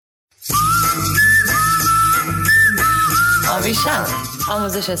آویشن،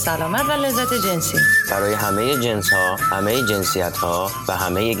 آموزش سلامت و لذت جنسی برای همه جنس ها، همه جنسیت ها و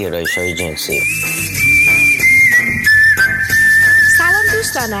همه گرایش های جنسی. سلام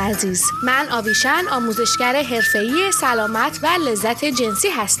دوستان عزیز، من آویشن، آموزشگر حرفه‌ای سلامت و لذت جنسی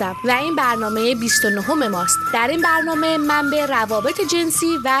هستم و این برنامه 29 ماست. در این برنامه من به روابط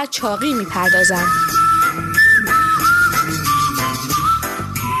جنسی و چاقی میپردازم.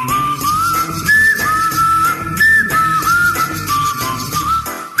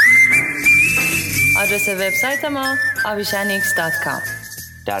 آدرس وبسایت ما آویشنx.com.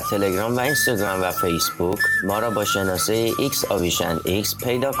 در تلگرام و اینستاگرام و فیسبوک ما را با شناسه X آویشن X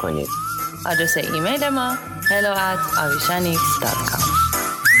پیدا کنید. آدرس ایمیل ما hello@avishanx.com.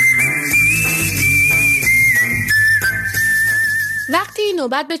 وقتی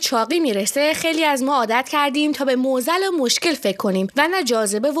نوبت به چاقی میرسه خیلی از ما عادت کردیم تا به معضل و مشکل فکر کنیم و نه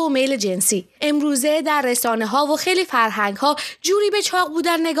جاذبه و میل جنسی. امروزه در رسانه ها و خیلی فرهنگ ها جوری به چاق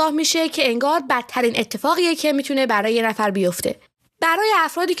بودن نگاه میشه که انگار بدترین اتفاقیه که میتونه برای یه نفر بیفته. برای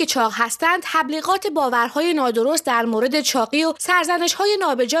افرادی که چاق هستند تبلیغات باورهای نادرست در مورد چاقی و سرزنش‌های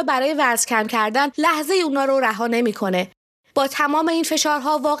نابجا برای وزن کم کردن لحظه اونا رو رها نمی‌کنه. با تمام این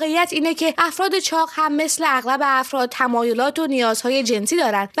فشارها واقعیت اینه که افراد چاق هم مثل اغلب افراد تمایلات و نیازهای جنسی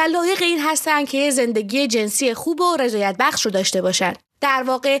دارن و لایق این هستن که زندگی جنسی خوب و رضایت بخش رو داشته باشن. در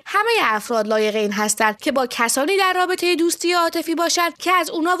واقع همه افراد لایق این هستن که با کسانی در رابطه دوستی عاطفی باشن که از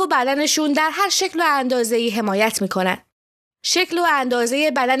اونا و بدنشون در هر شکل و اندازه‌ای حمایت میکنن. شکل و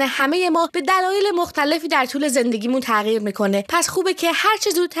اندازه بدن همه ما به دلایل مختلفی در طول زندگیمون تغییر میکنه. پس خوبه که هر چه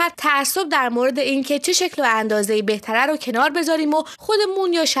زودتر تعصب در مورد اینکه چه شکل و اندازه بهتره رو کنار بذاریم و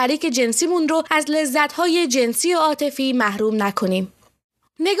خودمون یا شریک جنسیمون رو از لذت‌های جنسی و عاطفی محروم نکنیم.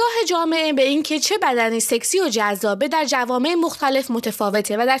 نگاه جامعه به اینکه چه بدنی سکسی و جذابه در جوامع مختلف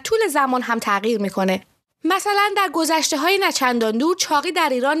متفاوته و در طول زمان هم تغییر میکنه. مثلا در گذشته‌های نچندان دور چاقی در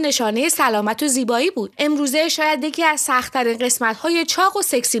ایران نشانه سلامت و زیبایی بود. امروزه شاید یکی از سخت‌ترین قسمت‌های چاق و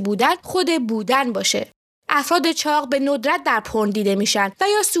سکسی بودن خود بودن باشه. افراد چاق به ندرت در پورن دیده میشن و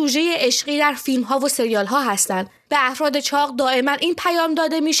یا سوژه عشقی در فیلم‌ها و سریال‌ها هستن. به افراد چاق دائما این پیام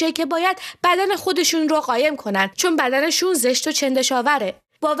داده میشه که باید بدن خودشون رو قایم کنن چون بدنشون زشت و چندشاوره.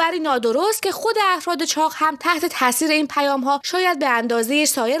 باوری نادرست که خود افراد چاق هم تحت تاثیر این پیام‌ها شاید به اندازه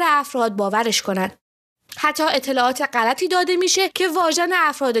سایر افراد باورش کنن. حتی اطلاعات غلطی داده میشه که واژن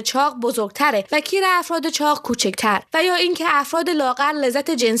افراد چاق بزرگتره و کیر افراد چاق کوچکتر و یا اینکه افراد لاغر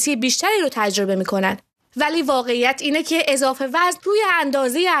لذت جنسی بیشتری رو تجربه میکنن. ولی واقعیت اینه که اضافه وزن روی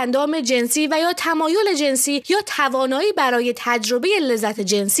اندازه اندام جنسی و یا تمایل جنسی یا توانایی برای تجربه لذت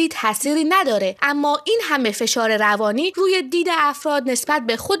جنسی تأثیری نداره، اما این همه فشار روانی روی دید افراد نسبت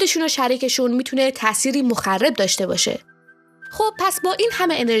به خودشون و شریکشون میتونه تأثیری مخرب داشته باشه. خب پس با این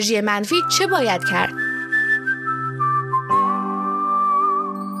همه انرژی منفی چه باید کرد؟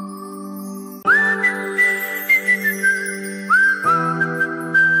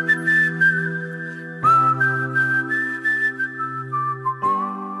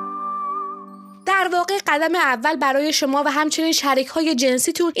 در واقع قدم اول برای شما و همچنین شریک‌های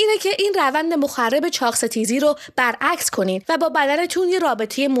جنسیتون اینه که این روند مخرب چاق‌ستیزی رو برعکس کنین و با بدنتون یه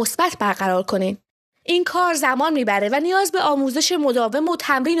رابطه مثبت برقرار کنین. این کار زمان میبره و نیاز به آموزش مداوم و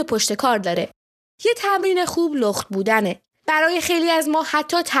تمرین و پشتکار داره. یه تمرین خوب لخت بودنه. برای خیلی از ما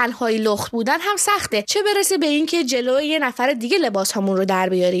حتی تنهایی لخت بودن هم سخته، چه برسه به این که جلوی یه نفر دیگه لباس همون رو در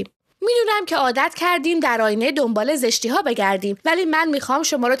بیاریم. میدونم که عادت کردیم در آینه دنبال زشتی ها بگردیم، ولی من میخوام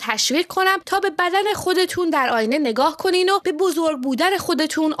شما رو تشویق کنم تا به بدن خودتون در آینه نگاه کنین و به بزرگ بودن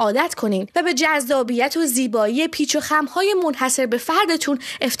خودتون عادت کنین و به جذابیت و زیبایی پیچ و خم‌های منحصر به فردتون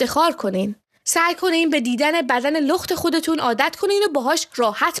افتخار کنین. سعی کنین به دیدن بدن لخت خودتون عادت کنین و باهاش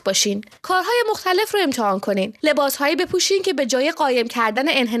راحت باشین. کارهای مختلف رو امتحان کنین. لباسهایی بپوشین که به جای قایم کردن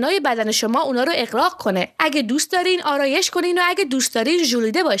انحنای بدن شما اونا رو اغراق کنه. اگه دوست دارین آرایش کنین و اگه دوست دارین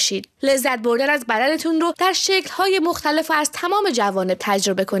ژولیده باشین. لذت بردن از بدنتون رو در شکل‌های مختلف و از تمام جوانب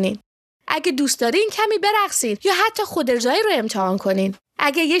تجربه کنین. اگه دوست دارین کمی برقصین یا حتی خودارضایی رو امتحان کنین.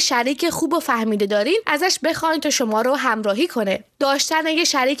 اگه یه شریک خوب و فهمیده دارین ازش بخواین تا شما رو همراهی کنه. داشتن یه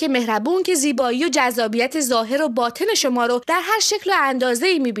شریک مهربون که زیبایی و جذابیت ظاهر و باطن شما رو در هر شکل و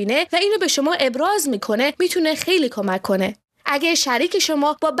اندازه‌ای میبینه و اینو به شما ابراز میکنه میتونه خیلی کمک کنه. اگه شریک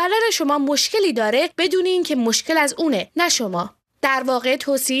شما با بدن شما مشکلی داره بدونین که مشکل از اونه نه شما. در واقع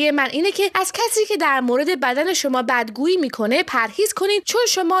توصیه من اینه که از کسی که در مورد بدن شما بدگویی میکنه پرهیز کنید، چون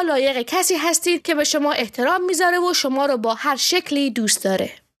شما لایق کسی هستید که به شما احترام میذاره و شما رو با هر شکلی دوست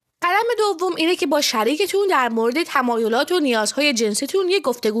داره. قدم دوم اینه که با شریکتون در مورد تمایلات و نیازهای جنسیتون یه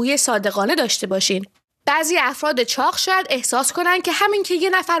گفتگوی صادقانه داشته باشین. بعضی افراد چاق شاید احساس کنن که همین که یه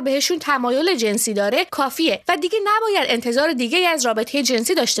نفر بهشون تمایل جنسی داره کافیه و دیگه نباید انتظار دیگه از رابطه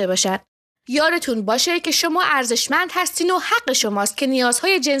جنسی داشته باشن. یادتون باشه که شما ارزشمند هستین و حق شماست که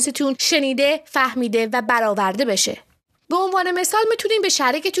نیازهای جنسیتون شنیده، فهمیده و برآورده بشه. به عنوان مثال میتونین به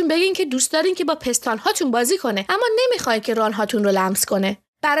شریکتون بگین که دوست دارین که با پستانهاتون بازی کنه اما نمیخواین که رانهاتون رو لمس کنه.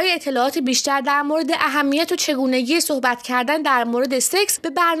 برای اطلاعات بیشتر در مورد اهمیت و چگونگی صحبت کردن در مورد سکس به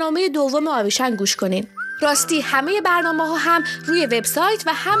برنامه دوم آویشن گوش کنین. راستی همه برنامه‌ها هم روی وبسایت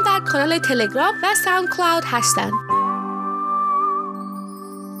و هم در کانال تلگرام و ساوند کلاود هستن.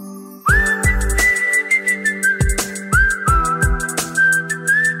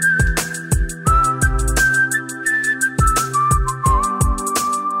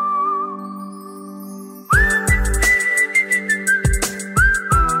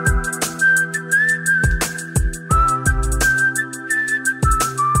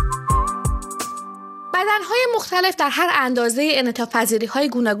 بدنهای مختلف در هر اندازه انعطاف‌پذیری‌های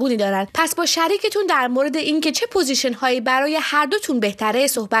گوناگونی دارند. پس با شریکتون در مورد اینکه چه پوزیشن‌هایی برای هر دوتون بهتره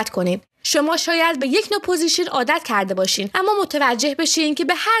صحبت کنین. شما شاید به یک نوع پوزیشن عادت کرده باشین اما متوجه بشین که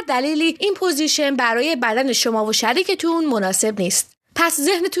به هر دلیلی این پوزیشن برای بدن شما و شریکتون مناسب نیست. پس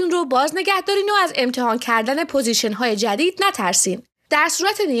ذهنتون رو باز نگه دارین و از امتحان کردن پوزیشن‌های جدید نترسین. در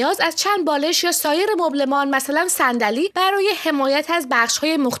صورت نیاز از چند بالش یا سایر مبلمان مثلا صندلی برای حمایت از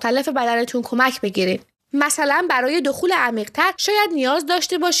بخش‌های مختلف بدنتون کمک بگیرین. مثلا برای دخول عمیق‌تر شاید نیاز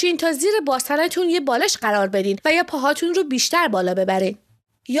داشته باشین تا زیر باسنتون یه بالش قرار بدین و یا پاهاتون رو بیشتر بالا ببرین.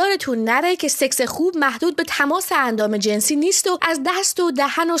 یادتون نره که سکس خوب محدود به تماس اندام جنسی نیست و از دست و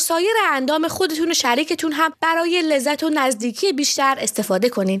دهن و سایر اندام خودتون و شریکتون هم برای لذت و نزدیکی بیشتر استفاده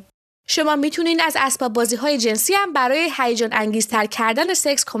کنین. شما میتونین از اسباب بازی‌های جنسی هم برای هیجان انگیزتر کردن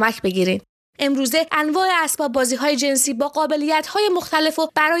سکس کمک بگیرین. امروزه انواع اسباب بازی‌های جنسی با قابلیت‌های مختلف و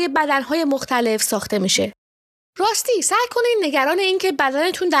برای بدن‌های مختلف ساخته میشه. راستی سعی کنین نگران این که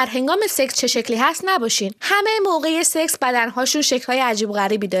بدنتون در هنگام سکس چه شکلی هست نباشین. همه موقع سکس بدن‌هاشون شکل‌های عجیب و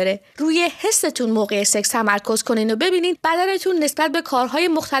غریبی داره. روی حستون موقع سکس تمرکز کنین و ببینین بدنتون نسبت به کارهای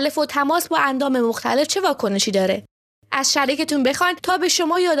مختلف و تماس با اندام مختلف چه واکنشی داره. از شریکتون بخواین تا به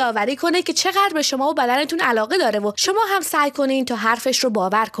شما یادآوری کنه که چقدر به شما و بدنتون علاقه داره و شما هم سعی کنین تا حرفش رو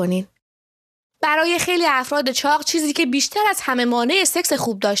باور کنین. برای خیلی افراد چاق چیزی که بیشتر از همه مانع سکس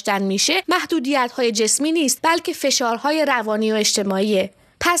خوب داشتن میشه محدودیت‌های جسمی نیست بلکه فشارهای روانی و اجتماعیه.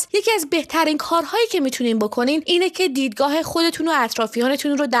 پس یکی از بهترین کارهایی که میتونین بکنین اینه که دیدگاه خودتون و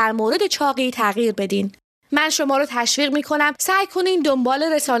اطرافیانتون رو در مورد چاقی تغییر بدین. من شما رو تشویق میکنم سعی کنین دنبال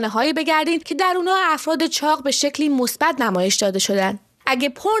رسانه‌هایی بگردین که در اونها افراد چاق به شکلی مثبت نمایش داده شدن. اگه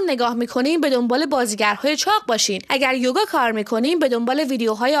پورن نگاه میکنین به دنبال بازیگرهای چاق باشین. اگر یوگا کار میکنین به دنبال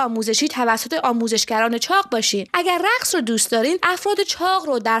ویدیوهای آموزشی توسط آموزشگران چاق باشین. اگر رقص رو دوست دارین افراد چاق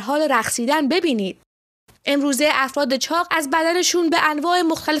رو در حال رقصیدن ببینید. امروزه افراد چاق از بدنشون به انواع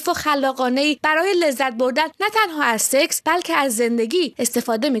مختلف و خلاقانه‌ای برای لذت بردن نه تنها از سکس بلکه از زندگی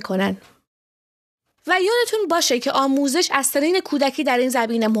استفاده میکنن. و یادتون باشه که آموزش از سنین کودکی در این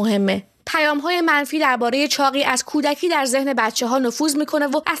زمینه مهمه. پیام‌های منفی درباره چاقی از کودکی در ذهن بچه‌ها نفوذ میکنه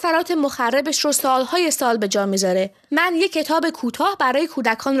و اثرات مخربش رو سالهای سال به جا میذاره. من یک کتاب کوتاه برای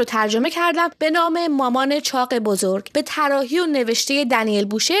کودکان رو ترجمه کردم به نام مامان چاق بزرگ به طراحی و نوشته دانیل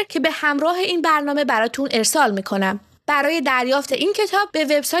بوشر که به همراه این برنامه براتون ارسال میکنم. برای دریافت این کتاب به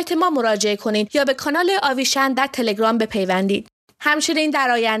وبسایت ما مراجعه کنید یا به کانال آویشن در تلگرام بپیوندید. همچنین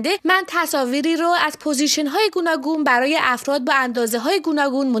در آینده من تصاویری رو از پوزیشن‌های گوناگون برای افراد با اندازه‌های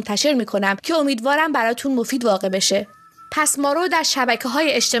گوناگون منتشر می‌کنم که امیدوارم براتون مفید واقع بشه. پس ما رو در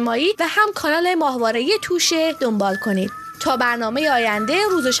شبکه‌های اجتماعی و هم کانال ماهواره‌ای توشه دنبال کنید. تا برنامه آینده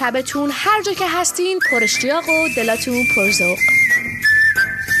روز و شبتون هر جا که هستین پر اشتیاق و دلاتون پر ذوق.